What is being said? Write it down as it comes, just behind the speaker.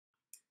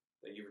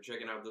Thank you for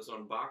checking out this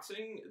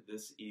unboxing.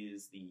 This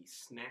is the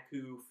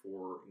Snakku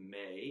for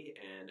May,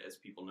 and as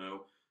people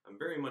know, I'm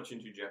very much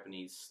into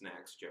Japanese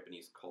snacks,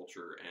 Japanese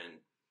culture, and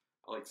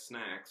I like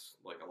snacks,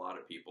 like a lot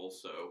of people,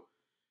 so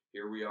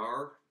here we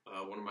are.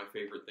 One of my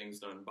favorite things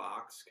to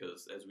unbox,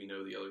 because as we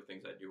know, the other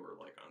things I do are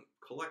like on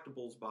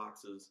collectibles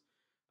boxes,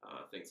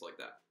 things like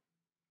that.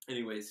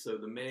 Anyway, so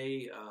the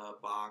May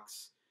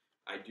box,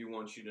 I do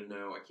want you to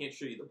know, I can't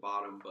show you the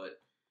bottom,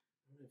 but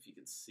I don't know if you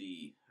can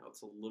see how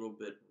it's a little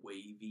bit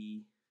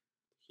wavy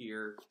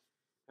here.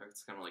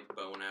 It's kind of like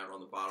bowing out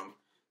on the bottom.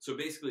 So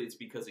basically it's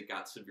because it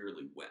got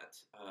severely wet.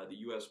 The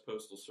U.S.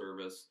 Postal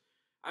Service,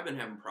 I've been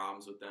having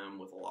problems with them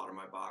with a lot of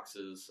my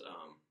boxes.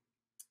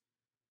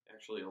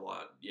 Actually a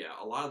lot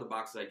of the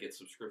boxes I get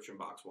subscription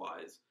box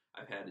wise,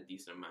 I've had a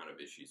decent amount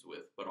of issues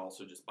with, but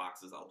also just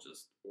boxes I'll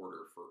just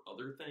order for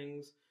other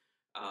things.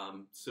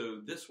 So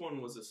this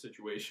one was a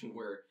situation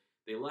where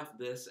they left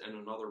this and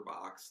another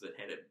box that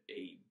had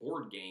a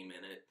board game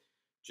in it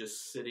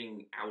just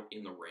sitting out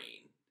in the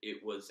rain.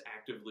 It was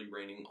actively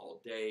raining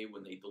all day.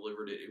 When they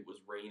delivered it, it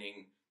was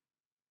raining.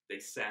 They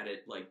sat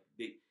it like,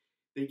 they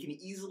can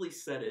easily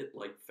set it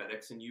like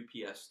FedEx and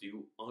UPS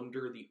do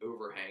under the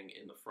overhang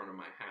in the front of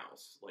my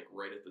house, like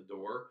right at the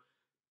door.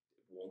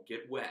 It won't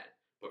get wet.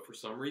 But for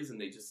some reason,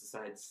 they just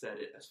decided to set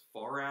it as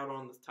far out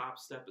on the top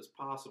step as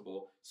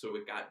possible so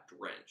it got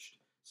drenched.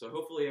 So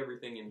hopefully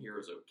everything in here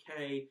is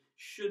okay.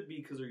 Should be,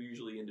 because they're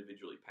usually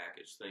individually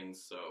packaged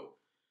things, so,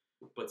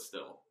 but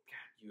still,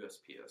 God,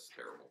 USPS,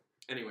 terrible.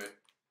 Anyway,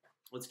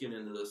 let's get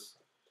into this.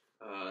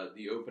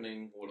 The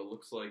opening, what it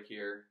looks like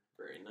here,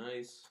 very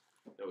nice.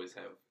 They always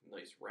have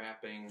nice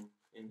wrapping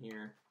in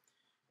here.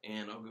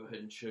 And I'll go ahead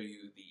and show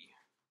you the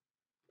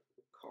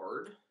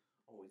card.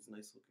 Always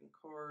nice looking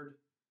card.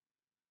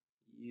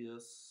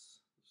 Yes,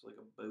 there's like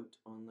a boat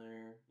on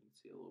there. You can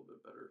see a little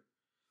bit better.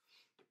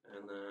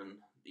 And then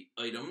the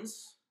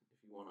items,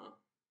 if you want to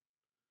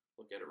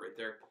look at it right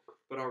there.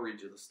 But I'll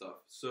read you the stuff.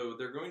 So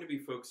they're going to be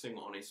focusing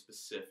on a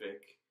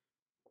specific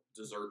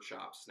dessert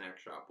shop, snack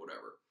shop,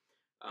 whatever.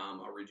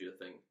 I'll read you the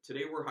thing.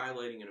 Today we're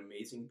highlighting an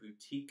amazing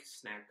boutique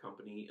snack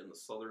company in the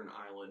southern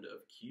island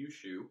of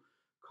Kyushu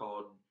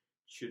called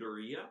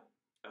Chidoriya.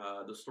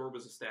 The store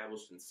was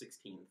established in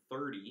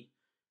 1630,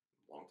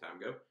 a long time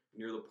ago,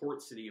 near the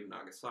port city of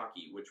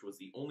Nagasaki, which was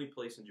the only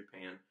place in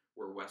Japan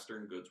where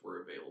Western goods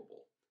were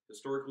available.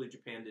 Historically,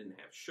 Japan didn't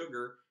have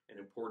sugar, and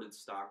imported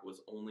stock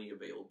was only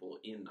available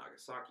in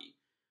Nagasaki.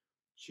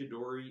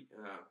 Chidoriya,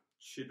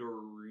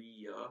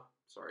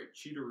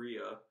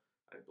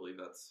 I believe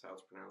that's how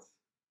it's pronounced,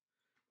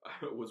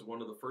 was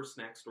one of the first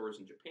snack stores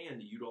in Japan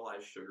to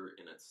utilize sugar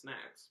in its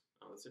snacks.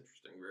 Oh, that's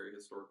interesting. Very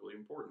historically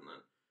important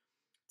then.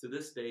 To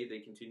this day, they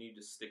continue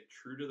to stick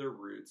true to their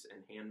roots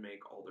and hand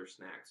make all their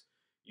snacks,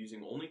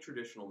 using only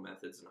traditional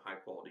methods and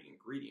high-quality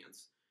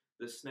ingredients.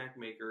 This snack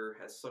maker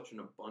has such an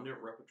abundant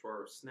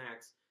repertoire of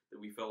snacks that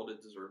we felt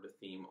it deserved a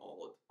theme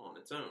all on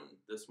its own.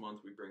 This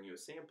month, we bring you a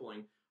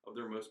sampling of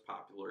their most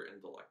popular and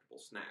delectable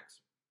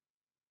snacks.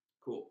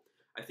 Cool.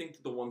 I think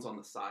that the ones on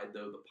the side,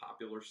 though, the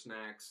popular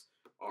snacks,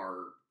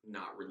 are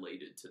not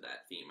related to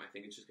that theme. I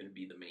think it's just going to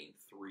be the main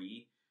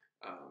three.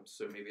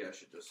 So maybe I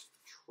should just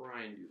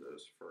try and do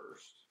those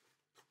first.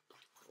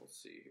 Let's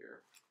see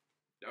here.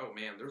 Oh,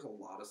 man, there's a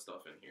lot of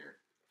stuff in here.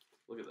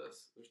 Look at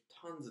this. There's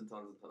tons and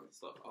tons and tons of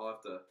stuff. I'll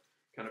have to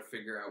kind of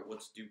figure out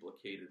what's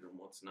duplicated and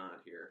what's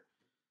not here.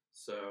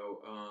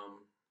 So,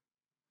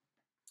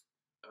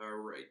 all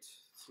right.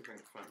 Let's see if I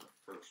can find the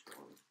first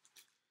one.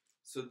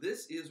 So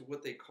this is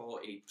what they call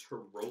a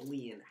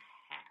Tyrolean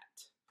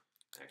hat.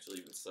 Actually,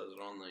 even says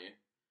it on the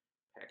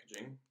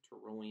packaging.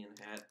 Tyrolean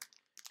hat.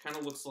 Kind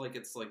of looks like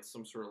it's like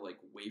some sort of like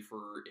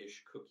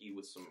wafer-ish cookie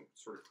with some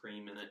sort of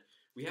cream in it.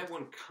 We have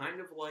one kind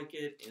of like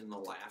it in the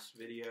last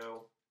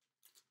video.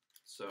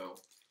 So,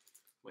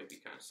 might be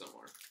kind of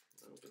similar.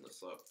 I'll open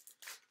this up.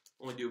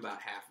 Only do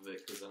about half of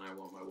it because then I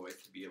want my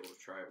wife to be able to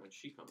try it when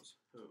she comes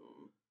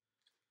home.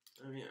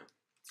 Oh yeah.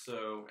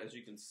 So, as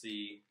you can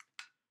see,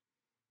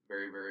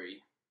 very,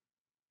 very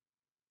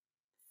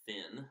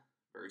thin.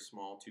 Very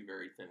small, two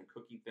very thin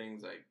cookie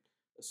things. I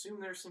assume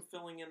there's some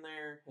filling in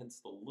there, hence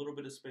the little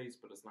bit of space,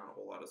 but it's not a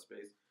whole lot of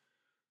space.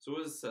 So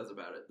what it says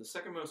about it. The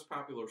second most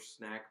popular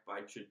snack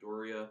by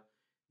Chidoriya.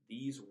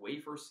 These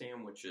wafer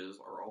sandwiches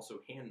are also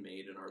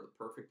handmade and are the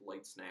perfect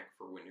light snack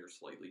for when you're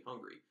slightly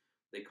hungry.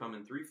 They come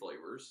in 3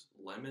 flavors,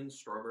 lemon,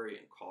 strawberry,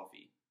 and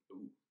coffee.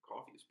 Ooh,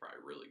 coffee is probably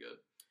really good.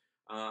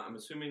 I'm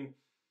assuming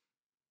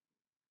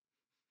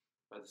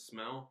by the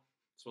smell,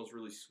 it smells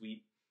really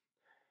sweet.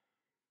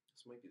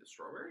 This might be the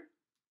strawberry.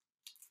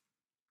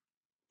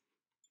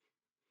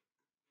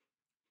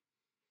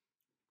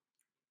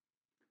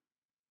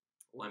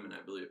 Lemon,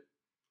 I believe.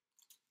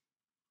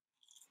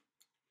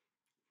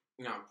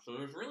 Yeah, so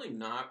there's really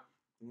not,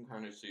 you can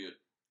kind of see it,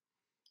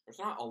 there's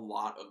not a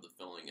lot of the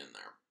filling in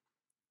there.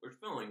 There's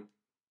filling,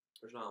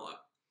 there's not a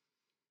lot.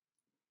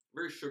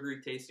 Very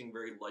sugary tasting,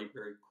 very light,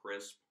 very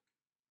crisp.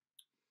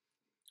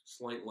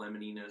 Slight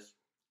lemoniness.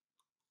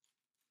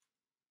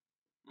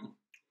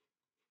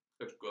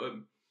 It's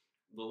good.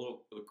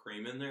 The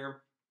cream in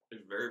there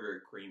It's very, very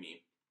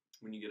creamy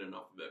when you get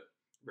enough of it.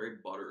 Very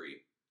buttery.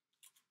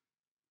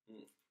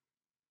 Mm.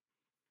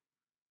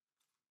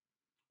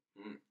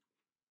 Mm.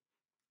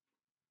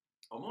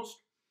 Almost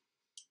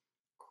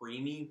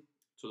creamy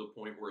to the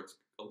point where it's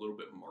a little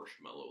bit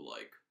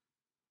marshmallow-like.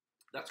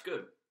 That's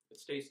good.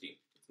 It's tasty.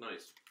 It's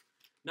nice.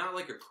 Not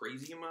like a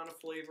crazy amount of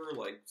flavor,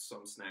 like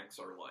some snacks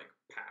are like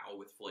pow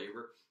with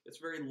flavor. It's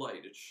very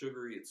light. It's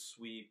sugary. It's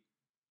sweet,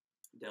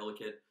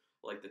 delicate.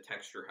 I like the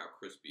texture, how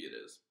crispy it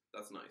is.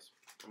 That's nice.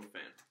 I'm a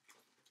fan.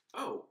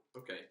 Oh,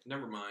 okay.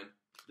 Never mind.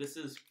 This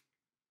is...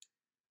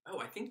 Oh,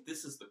 I think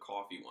this is the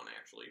coffee one,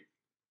 actually.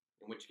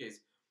 In which case,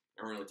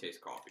 I don't really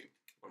taste coffee,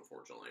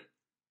 unfortunately.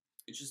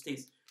 It just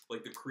tastes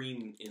like the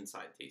cream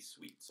inside tastes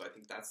sweet. So I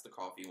think that's the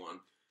coffee one,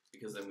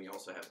 because then we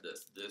also have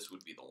this. This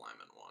would be the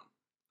lemon one.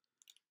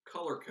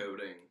 Color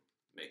coding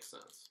makes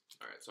sense.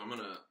 All right, so I'm going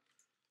to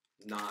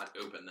not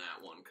open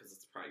that one because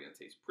it's probably going to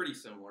taste pretty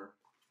similar.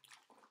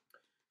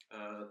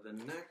 The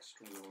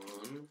next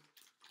one,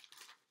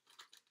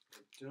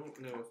 I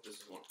don't know if this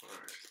is one. All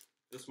right,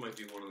 this might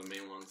be one of the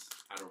main ones.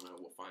 I don't know.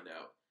 We'll find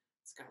out.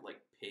 It's got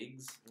like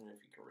pigs. I don't know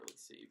if you can really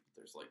see, but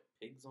there's like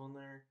pigs on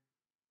there.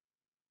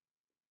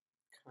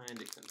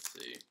 Kind of can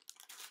see.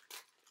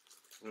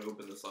 I'm going to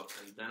open this up,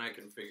 and then I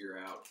can figure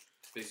out,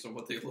 based on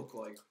what they look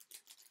like,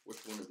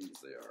 which one of these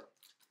they are.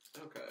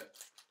 Okay.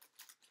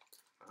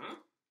 Huh?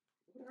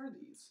 What are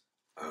these?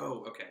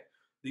 Oh, okay.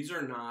 These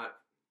are not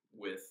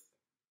with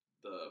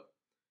the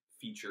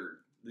featured...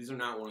 These are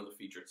not one of the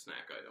featured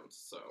snack items,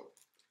 so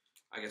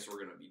I guess we're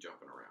going to be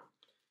jumping around.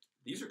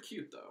 These are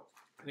cute, though.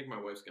 I think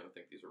my wife's going to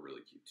think these are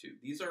really cute, too.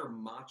 These are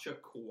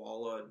Matcha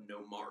Koala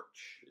No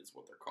March, is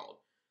what they're called.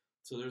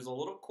 So there's a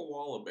little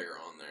koala bear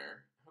on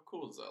there. How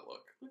cool does that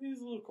look? Look at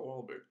these little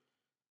koala bears.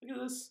 Look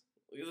at this.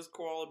 Look at this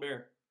koala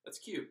bear. That's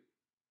cute.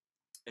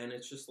 And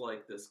it's just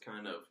like this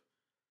kind of...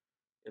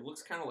 It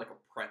looks kind of like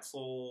a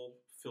pretzel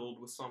filled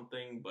with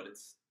something, but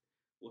it's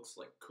looks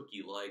like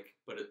cookie-like.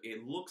 But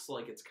it looks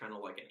like it's kind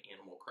of like an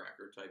animal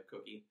cracker type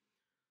cookie.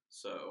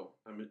 So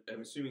I'm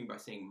assuming by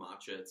saying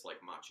matcha, it's like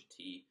matcha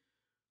tea.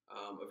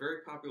 A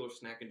very popular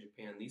snack in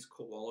Japan, these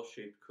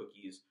koala-shaped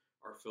cookies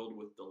are filled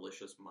with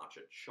delicious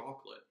matcha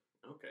chocolate.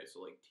 Okay,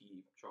 so like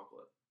tea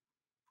chocolate.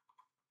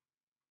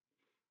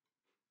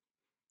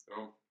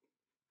 Oh.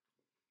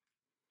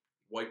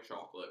 White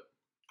chocolate.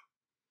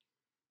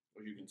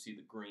 As you can see,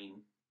 the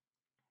green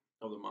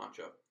of the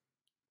matcha.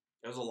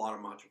 It has a lot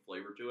of matcha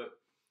flavor to it.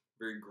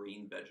 Very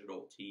green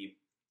vegetal tea.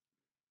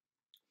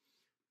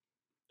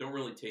 Don't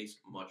really taste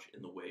much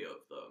in the way of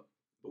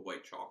the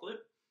white chocolate.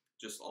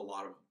 Just a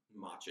lot of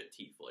matcha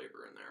tea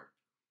flavor in there.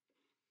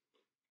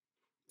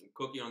 The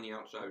cookie on the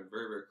outside,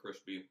 very, very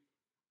crispy.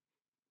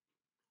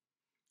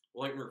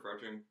 Light and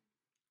refreshing.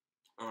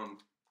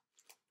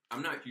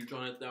 I'm not huge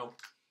on it, though.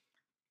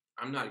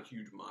 I'm not a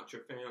huge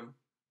matcha fan.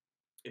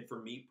 And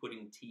for me,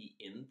 putting tea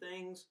in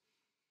things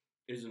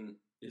isn't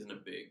a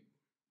big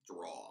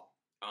draw.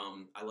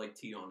 I like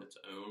tea on its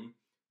own,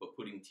 but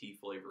putting tea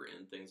flavor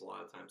in things a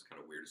lot of times is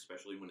kind of weird,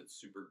 especially when it's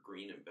super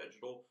green and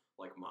vegetal,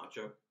 like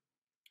matcha,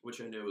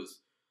 which I know is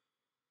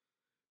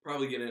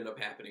probably going to end up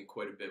happening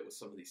quite a bit with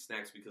some of these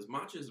snacks because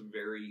matcha is a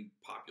very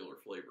popular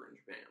flavor in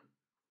Japan.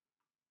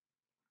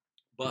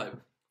 But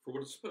for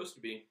what it's supposed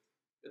to be,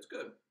 it's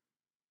good.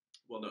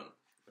 Well done.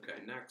 Okay,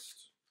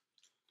 next,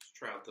 let's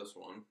try out this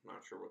one.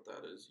 Not sure what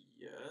that is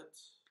yet.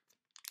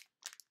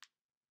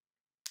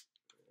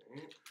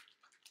 Okay.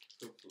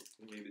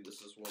 Maybe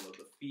this is one of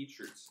the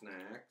featured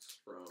snacks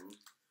from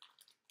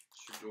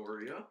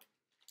Chidoriya.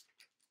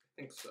 I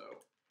think so.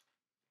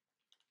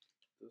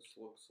 This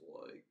looks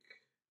like...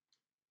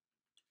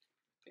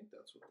 I think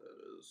that's what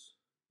that is.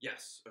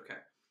 Yes, okay.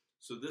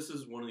 So this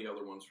is one of the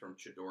other ones from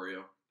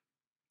Chidoriya.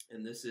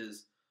 And this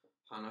is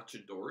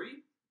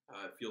Hanachidori.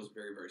 It feels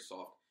very, very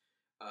soft.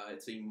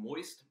 It's a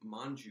moist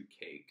manju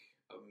cake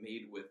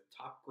made with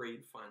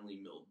top-grade finely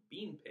milled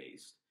bean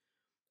paste.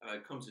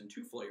 It comes in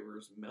two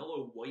flavors,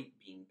 mellow white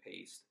bean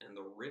paste and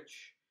the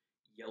rich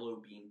yellow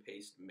bean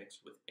paste mixed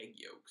with egg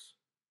yolks.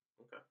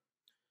 Okay.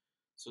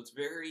 So it's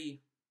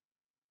very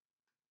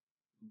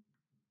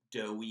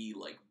doughy,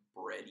 like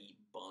bready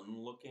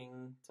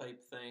bun-looking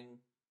type thing.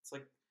 It's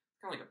like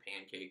kind of like a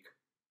pancake.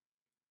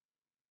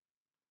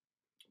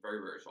 Very,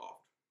 very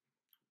soft.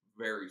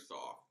 Very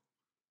soft.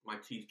 My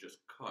teeth just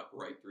cut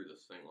right through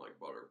this thing like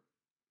butter.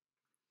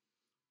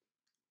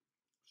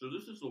 So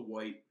this is the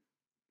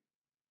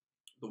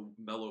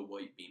mellow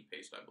white bean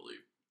paste, I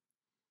believe.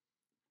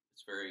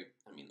 It's very,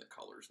 I mean, the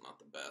color's not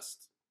the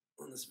best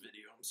on this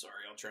video. I'm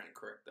sorry, I'll try and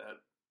correct that.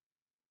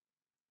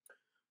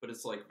 But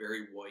it's like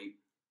very white.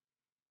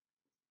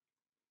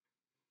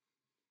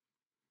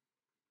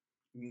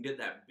 You can get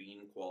that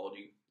bean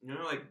quality. You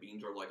know, like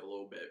beans are like a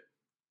little bit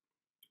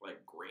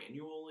like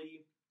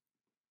granule-y.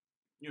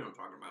 You know what I'm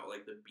talking about,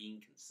 like the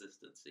bean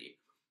consistency.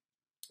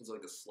 It's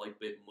like a slight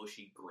bit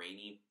mushy,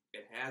 grainy.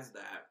 It has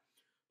that,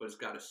 but it's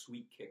got a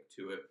sweet kick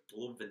to it. A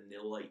little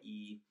vanilla-y.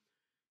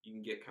 You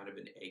can get kind of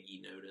an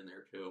eggy note in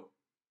there too.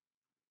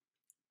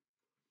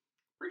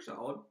 Pretty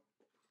solid.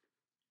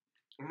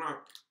 I'm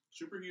not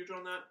super huge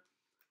on that.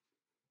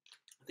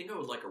 I think I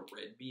would like a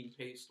red bean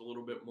paste a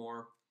little bit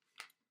more.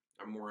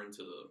 I'm more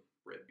into the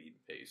red bean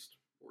paste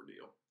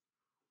ordeal.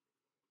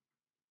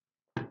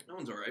 That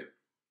one's alright.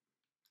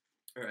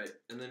 Alright,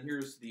 and then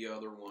here's the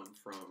other one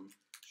from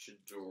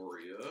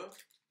Chidoriya.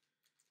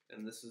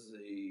 And this is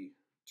a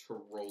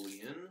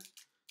Tyrolean.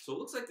 So it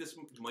looks like this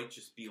might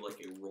just be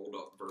like a rolled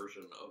up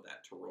version of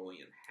that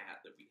Tyrolean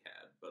hat that we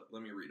had. But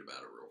let me read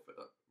about it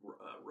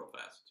real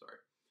fast. Sorry.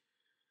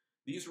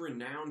 These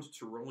renowned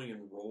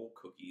Tyrolean roll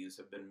cookies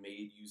have been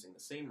made using the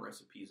same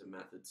recipes and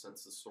methods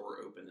since the store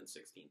opened in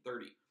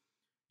 1630.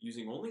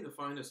 Using only the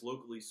finest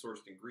locally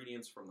sourced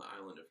ingredients from the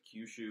island of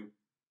Kyushu,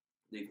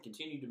 they've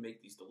continued to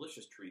make these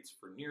delicious treats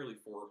for nearly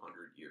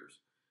 400 years.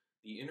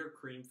 The inner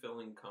cream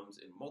filling comes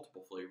in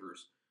multiple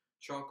flavors: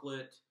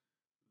 chocolate,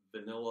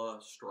 vanilla,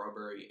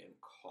 strawberry, and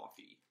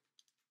coffee.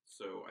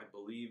 So I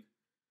believe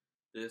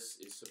this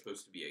is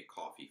supposed to be a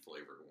coffee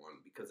flavored one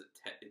because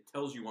it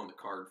tells you on the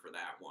card for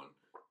that one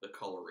the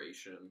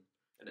coloration,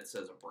 and it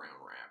says a brown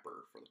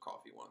wrapper for the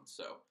coffee one.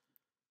 So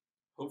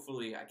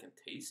hopefully I can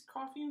taste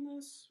coffee in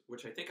this,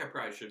 which I think I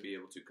probably should be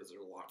able to because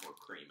there's a lot more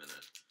cream in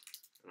it.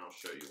 And I'll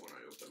show you when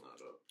I open that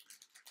up.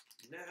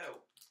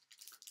 No!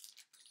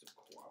 It's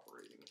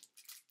cooperating.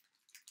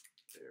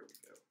 There we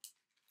go.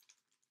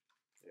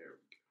 There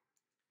we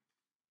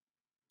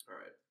go.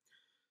 Alright.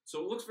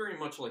 So it looks very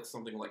much like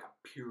something like a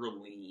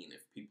Purleen,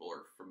 if people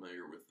are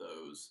familiar with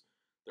those.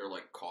 They're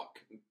like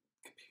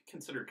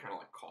considered kind of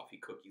like coffee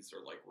cookies.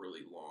 They're like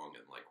really long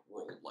and like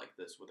rolled like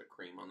this with a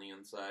cream on the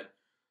inside.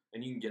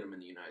 And you can get them in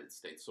the United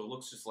States. So it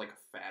looks just like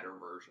a fatter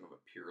version of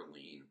a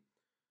Purleen.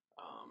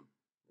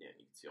 Yeah,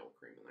 you can see all the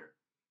cream in there.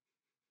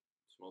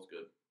 Smells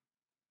good.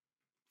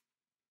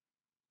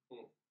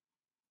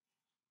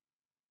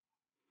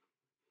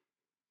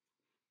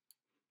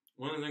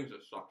 One of the things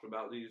that sucks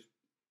about these,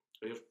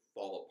 they just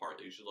fall apart.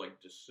 They just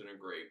like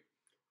disintegrate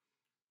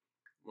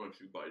once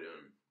you bite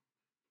in.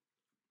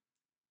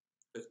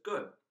 It's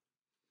good.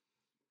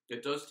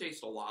 It does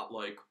taste a lot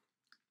like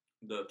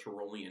the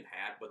Tyrolean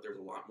hat, but there's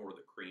a lot more of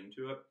the cream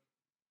to it.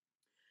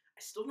 I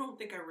still don't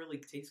think I really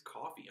taste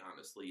coffee,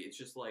 honestly. It's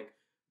just like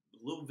a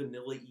little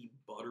vanilla-y,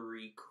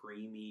 buttery,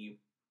 creamy,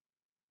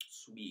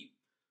 sweet.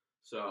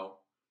 So,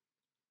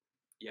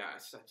 yeah, I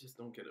just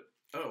don't get it.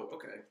 Oh,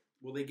 okay.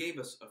 Well, they gave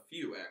us a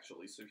few,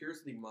 actually. So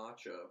here's the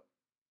matcha,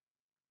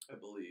 I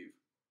believe.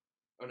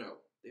 Oh, no.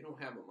 They don't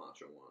have a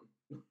matcha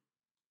one.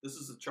 This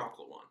is the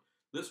chocolate one.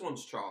 This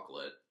one's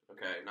chocolate.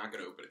 Okay, not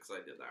going to open it because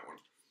I did that one.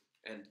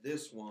 And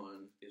this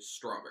one is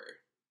strawberry.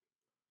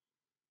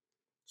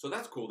 So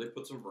that's cool. They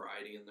put some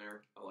variety in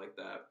there. I like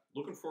that.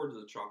 Looking forward to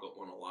the chocolate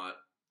one a lot.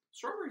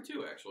 Strawberry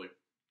too, actually.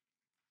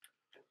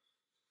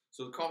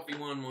 So the coffee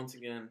one, once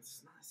again,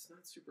 it's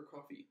not super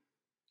coffee.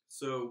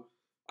 So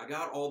I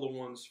got all the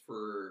ones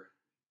for,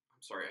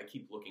 I'm sorry, I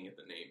keep looking at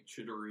the name,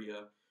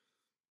 Chidoriya.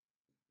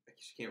 I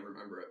just can't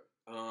remember it.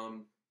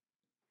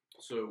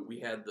 So we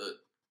had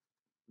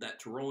that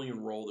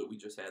Tyrolean roll that we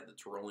just had, the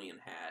Tyrolean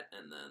hat,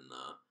 and then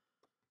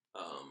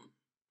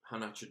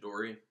Hana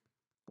Chidori,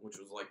 which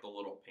was like the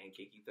little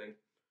pancakey thing.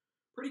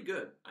 Pretty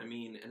good. I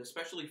mean, and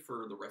especially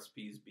for the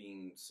recipes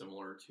being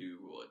similar to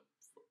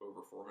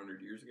over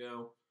 400 years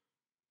ago.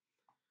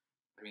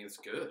 I mean, it's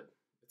good.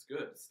 It's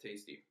good. It's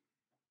tasty.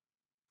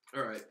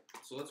 All right,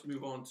 so let's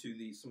move on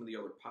to some of the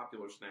other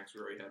popular snacks.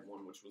 We already had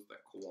one, which was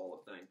that koala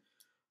thing.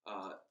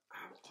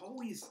 I'm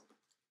always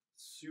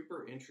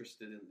super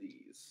interested in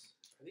these.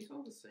 Are these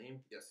all the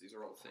same? Yes, these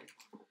are all the same.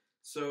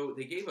 So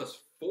they gave us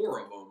 4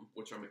 of them,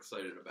 which I'm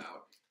excited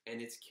about,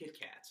 and it's Kit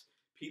Kats.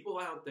 People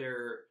out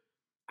there,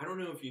 I don't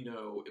know if you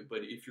know, but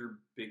if you're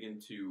big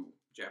into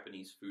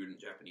Japanese food and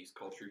Japanese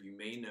culture, you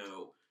may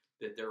know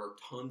that there are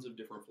tons of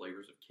different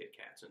flavors of Kit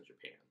Kats in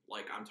Japan.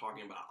 Like, I'm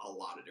talking about a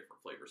lot of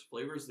different flavors.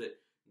 Flavors that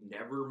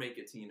never make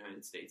it to the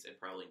United States and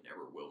probably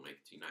never will make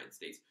it to the United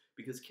States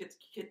because Kit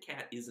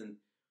Kat isn't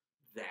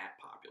that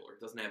popular.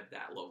 It doesn't have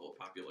that level of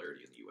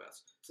popularity in the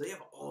U.S. So they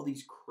have all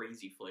these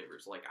crazy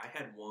flavors. Like, I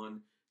had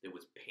one that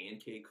was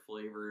pancake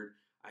flavored.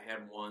 I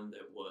had one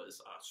that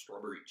was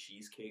strawberry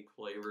cheesecake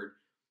flavored.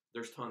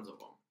 There's tons of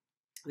them.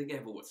 I think I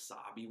have a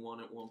wasabi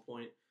one at one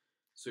point.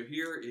 So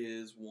here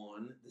is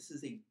one. This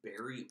is a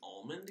berry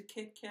almond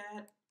Kit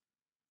Kat.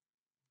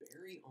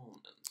 Berry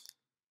almond.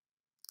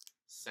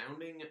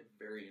 Sounding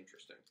very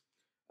interesting.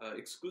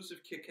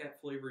 Exclusive Kit Kat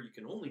flavor you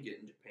can only get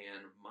in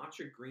Japan.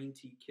 Matcha green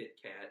tea Kit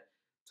Kat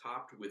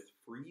topped with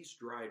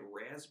freeze-dried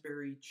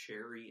raspberry,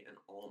 cherry, and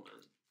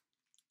almond.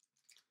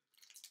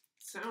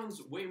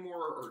 Sounds way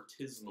more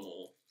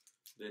artisanal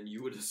than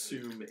you would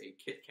assume a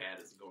Kit Kat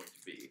is going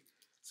to be.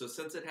 So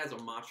since it has a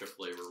matcha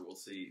flavor, we'll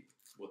see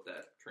what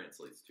that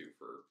translates to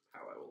for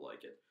how I will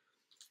like it.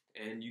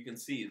 And you can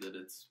see that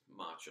it's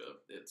matcha.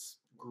 It's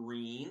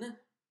green.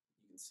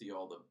 You can see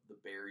all the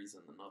berries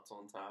and the nuts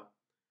on top.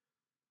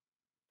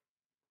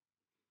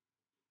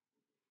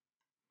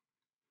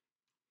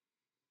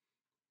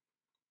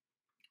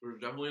 There's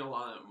definitely a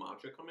lot of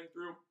matcha coming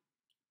through,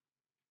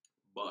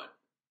 but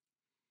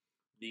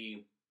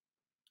the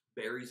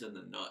berries and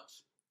the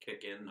nuts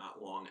kick in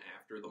not long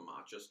after the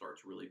matcha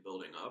starts really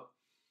building up.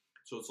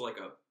 So it's like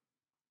a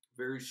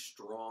very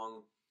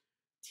strong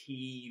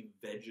tea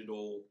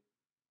vegetal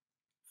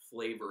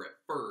flavor at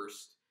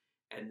first,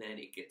 and then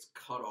it gets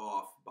cut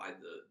off by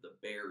the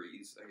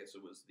berries. I guess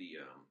it was the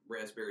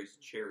raspberries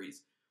and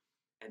cherries,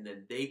 and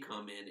then they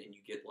come in, and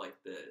you get like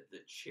the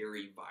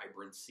cherry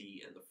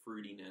vibrancy and the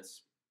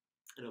fruitiness,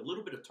 and a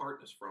little bit of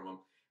tartness from them.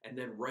 And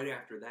then right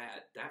after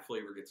that, that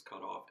flavor gets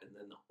cut off, and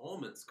then the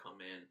almonds come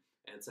in,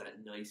 and it's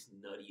that nice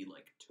nutty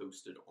like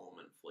toasted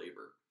almond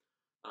flavor.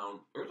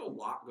 There's a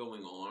lot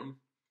going on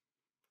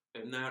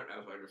in that,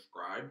 as I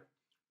described.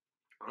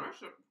 And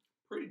that's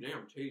pretty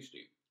damn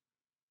tasty.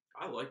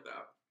 I like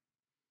that.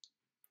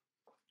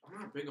 I'm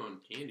not big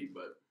on candy,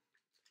 but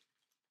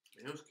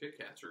man, those Kit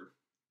Kats are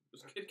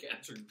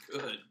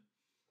good.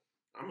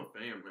 I'm a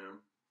fan, man.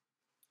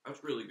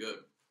 That's really good.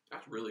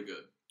 That's really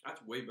good.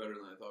 That's way better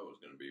than I thought it was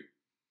going to be.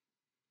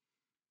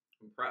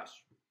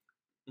 Impressed.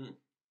 And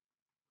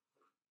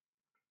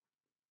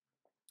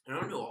I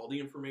don't know all the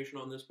information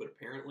on this, but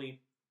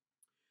apparently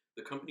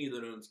the company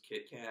that owns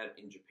Kit Kat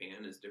in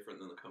Japan is different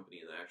than the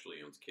company that actually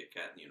owns Kit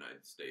Kat in the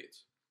United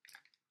States.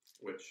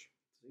 Which,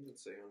 does it even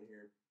say on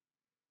here?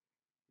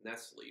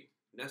 Nestle.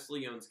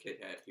 Nestle owns Kit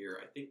Kat here.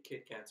 I think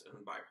Kit Kat's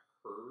owned by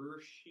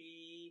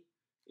Hershey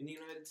in the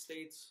United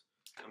States.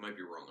 I might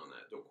be wrong on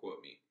that. Don't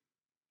quote me.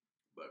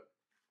 But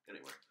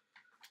anyway.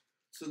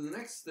 So the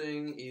next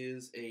thing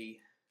is a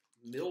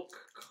Milk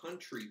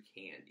Country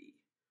candy.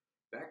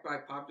 Backed by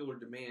popular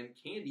demand,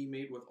 candy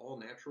made with all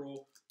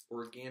natural,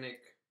 organic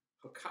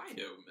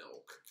Hokkaido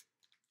milk.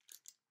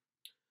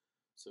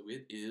 So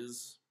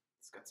it's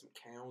got some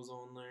cows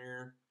on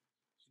there.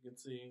 As you can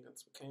see, got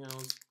some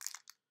cows.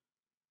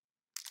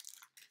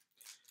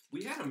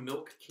 We had a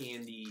milk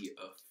candy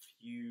a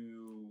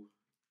few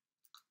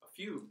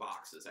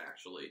boxes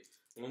actually.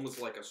 One was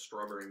like a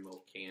strawberry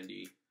milk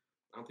candy.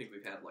 I don't think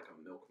we've had like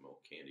a milk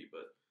candy,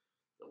 but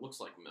it looks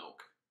like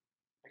milk.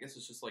 I guess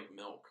it's just like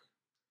milk.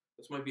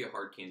 This might be a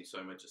hard candy, so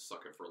I might just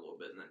suck it for a little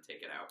bit and then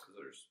take it out because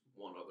there's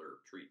one other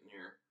treat in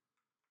here.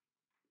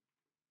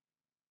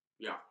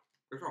 Yeah,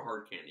 there's a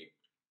hard candy.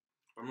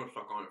 I'm going to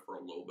suck on it for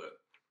a little bit.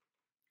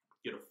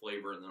 Get a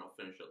flavor and then I'll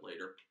finish it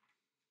later.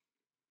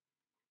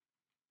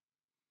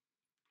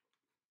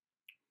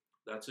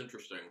 That's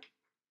interesting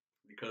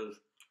because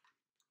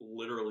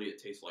literally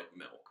it tastes like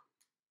milk.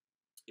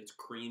 It's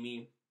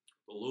creamy,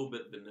 a little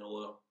bit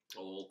vanilla,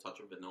 a little touch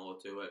of vanilla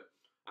to it.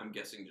 I'm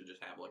guessing to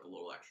just have like a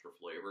little extra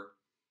flavor.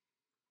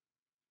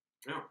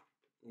 Yeah,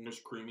 and it's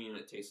creamy and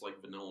it tastes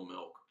like vanilla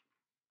milk.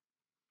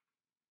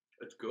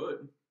 It's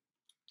good.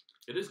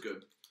 It is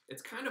good.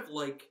 It's kind of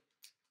like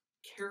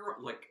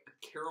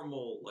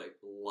caramel, like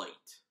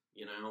light,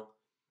 you know?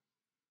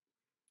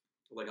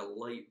 Like a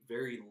light,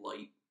 very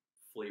light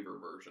flavor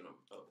version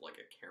of like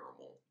a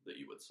caramel that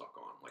you would suck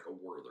on, like a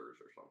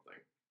Werther's or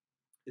something.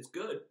 It's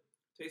good.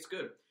 Tastes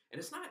good. And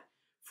it's not,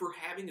 for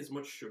having as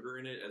much sugar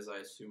in it as I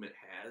assume it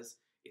has,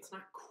 it's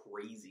not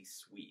crazy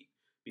sweet.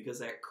 Because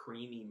that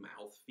creamy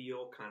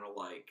mouthfeel kind of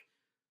like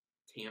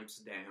tamps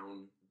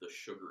down the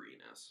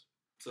sugariness.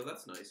 So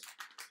that's nice.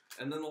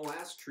 And then the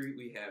last treat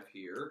we have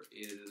here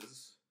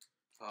is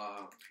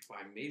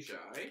by Meiji.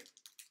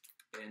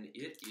 And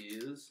it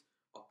is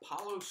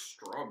Apollo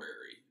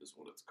Strawberry is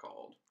what it's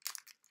called.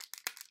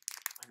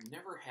 I've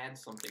never had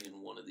something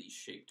in one of these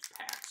shaped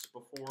packs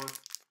before.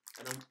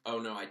 Oh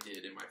no, I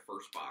did. In my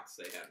first box,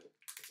 they had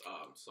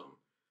some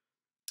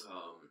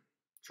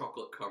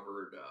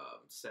chocolate-covered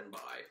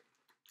senbai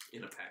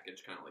in a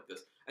package, kind of like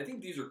this. I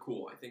think these are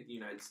cool. I think the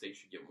United States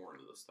should get more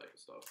into this type of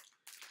stuff.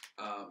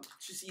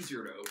 It's just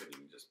easier to open. You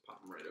can just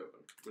pop them right open.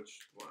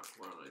 Why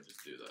don't I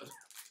just do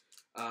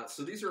that?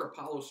 So these are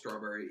Apollo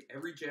Strawberry,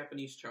 every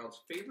Japanese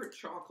child's favorite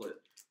chocolate.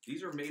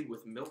 These are made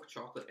with milk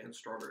chocolate and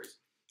strawberries.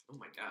 Oh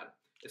my god.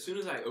 As soon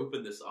as I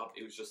opened this up,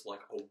 it was just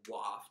like a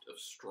waft of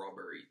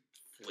strawberry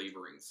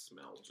flavoring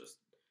smell just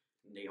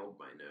nailed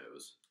my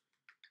nose.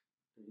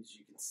 And as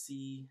you can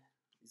see,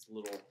 these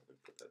little, let me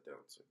put that down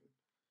so I can,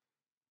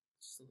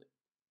 just like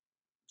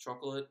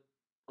chocolate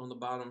on the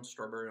bottom,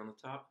 strawberry on the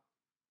top.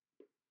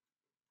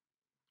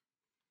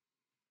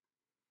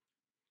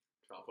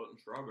 Chocolate and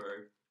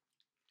strawberry.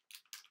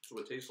 That's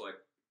what it tastes like.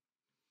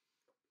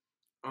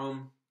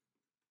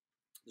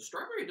 The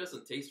strawberry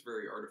doesn't taste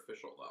very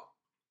artificial though.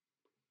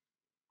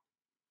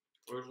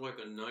 There's like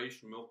a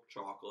nice milk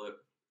chocolate,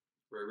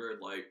 very, very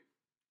light,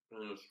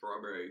 and the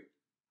strawberry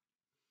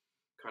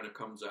kind of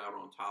comes out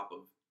on top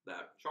of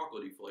that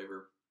chocolatey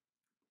flavor.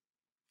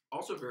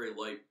 Also very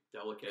light,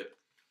 delicate.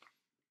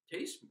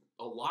 Tastes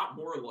a lot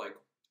more like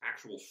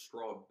actual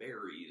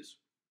strawberries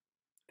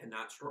and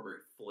not strawberry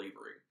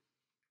flavoring.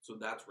 So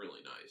that's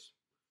really nice.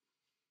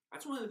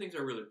 That's one of the things I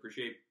really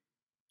appreciate.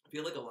 I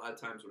feel like a lot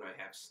of times when I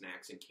have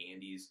snacks and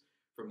candies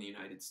from the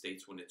United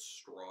States, when it's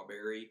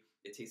strawberry,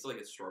 it tastes like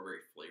it's strawberry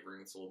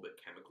flavoring. It's a little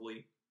bit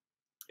chemically.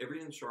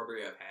 Everything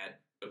strawberry I've had,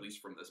 at least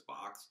from this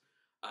box,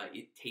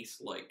 it tastes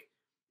like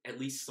at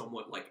least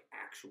somewhat like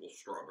actual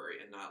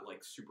strawberry and not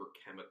like super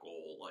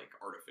chemical, like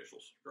artificial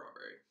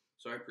strawberry.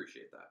 So I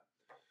appreciate that.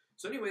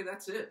 So anyway,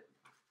 that's it.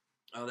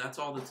 That's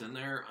all that's in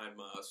there. I'm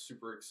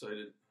super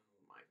excited.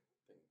 My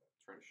thing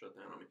trying to shut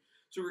down on me.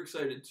 Super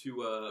excited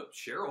to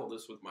share all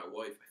this with my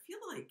wife. I feel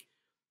like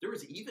there were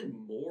even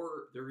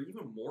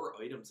more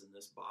items in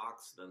this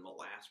box than the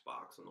last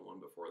box and the one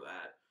before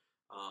that.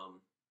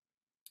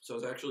 So I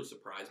was actually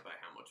surprised by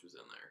how much was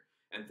in there.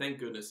 And thank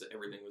goodness that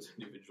everything was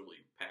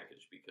individually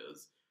packaged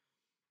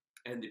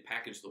and it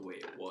packaged the way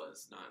it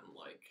was, not in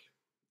like,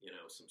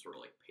 some sort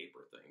of like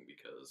paper thing,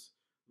 because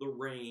the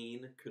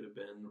rain could have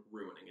been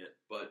ruining it.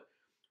 But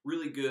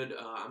really good.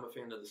 I'm a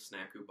fan of the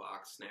Snakku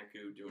box.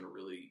 Snakku doing a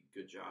really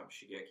good job.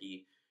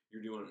 Shigeki,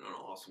 you're doing an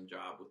awesome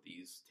job with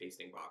these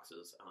tasting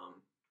boxes. I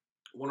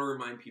want to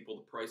remind people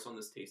the price on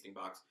this tasting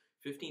box,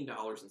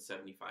 $15.75.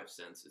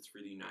 It's for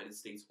the United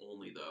States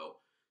only, though,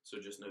 so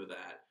just know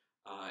that.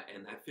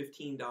 And that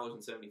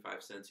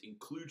 $15.75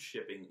 includes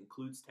shipping,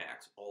 includes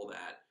tax, all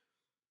that.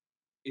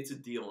 It's a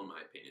deal, in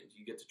my opinion.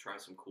 You get to try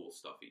some cool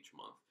stuff each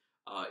month.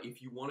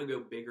 If you want to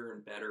go bigger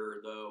and better,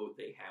 though,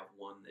 they have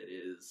one that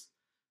is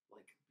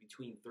like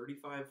between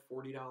 $35,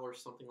 $40,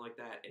 something like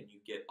that, and you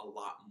get a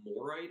lot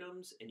more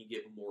items, and you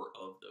get more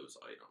of those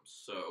items.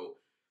 So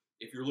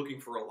if you're looking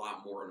for a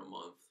lot more in a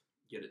month,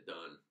 get it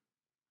done.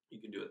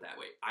 You can do it that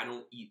way. I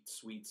don't eat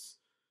sweet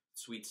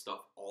stuff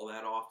all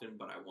that often,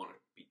 but I want to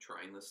be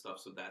trying this stuff,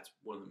 so that's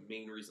one of the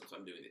main reasons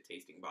I'm doing the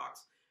tasting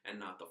box and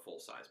not the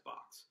full-size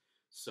box.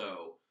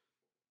 So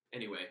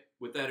anyway,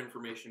 with that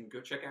information, go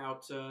check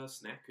out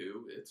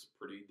Snakku. It's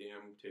pretty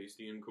damn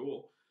tasty and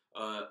cool.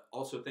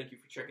 Also, thank you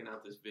for checking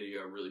out this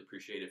video. I really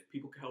appreciate it. If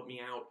people can help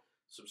me out,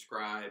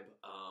 subscribe,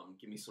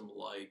 give me some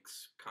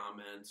likes,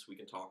 comments. We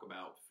can talk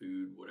about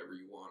food, whatever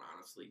you want,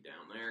 honestly,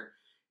 down there.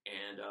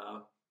 And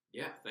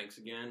yeah, thanks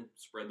again.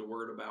 Spread the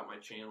word about my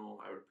channel.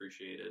 I would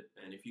appreciate it.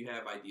 And if you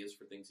have ideas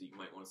for things that you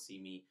might want to see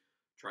me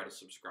try to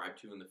subscribe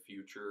to in the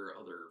future,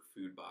 other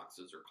food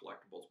boxes or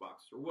collectibles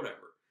boxes or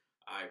whatever,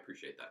 I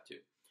appreciate that too.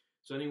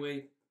 So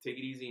anyway, take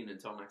it easy, and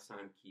until next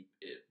time, keep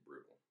it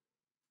brutal.